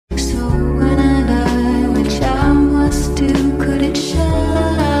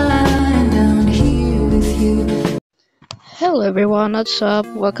Hello everyone, what's up?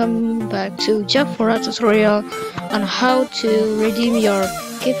 Welcome back to JavvVoraa tutorial on how to redeem your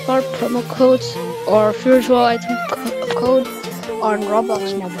gift card promo codes or virtual item code on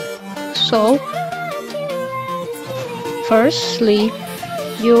Roblox mobile. So, firstly,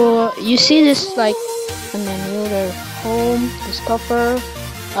 you see this like a menu there: home, discover,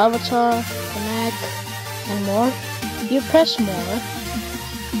 avatar, connect, and more. You press more.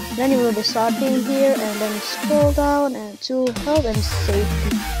 Then you will be starting here and then scroll down and to help and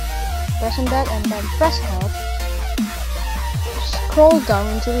safety. Press on that and then press help. Scroll down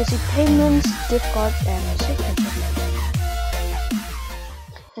until you see payments, gift card and signature.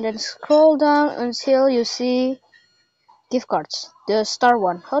 And then scroll down until you see gift cards. The star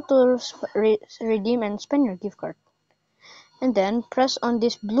one, how to redeem and spend your gift card. And then press on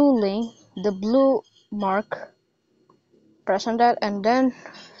this blue link, the blue mark. Press on that and then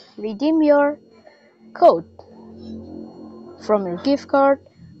redeem your code from your gift card,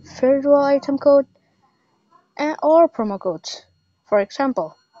 virtual item code, or promo codes, for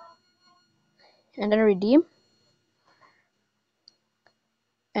example. And then redeem,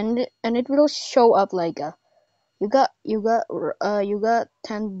 and it will show up like you got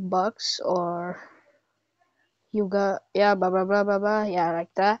 $10 or you got blah blah blah blah blah,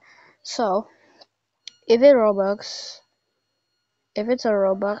 like that. So if it's a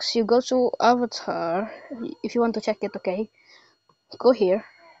Roblox, you go to avatar. If you want to check it, okay, go here.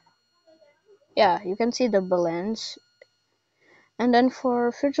 You can see the balance. And then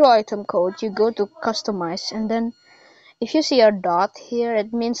for virtual item code, you go to customize, and then if you see a dot here,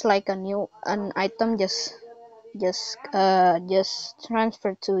 it means like an item just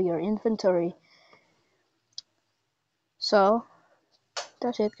transfer to your inventory. So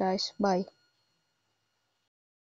that's it, guys. Bye.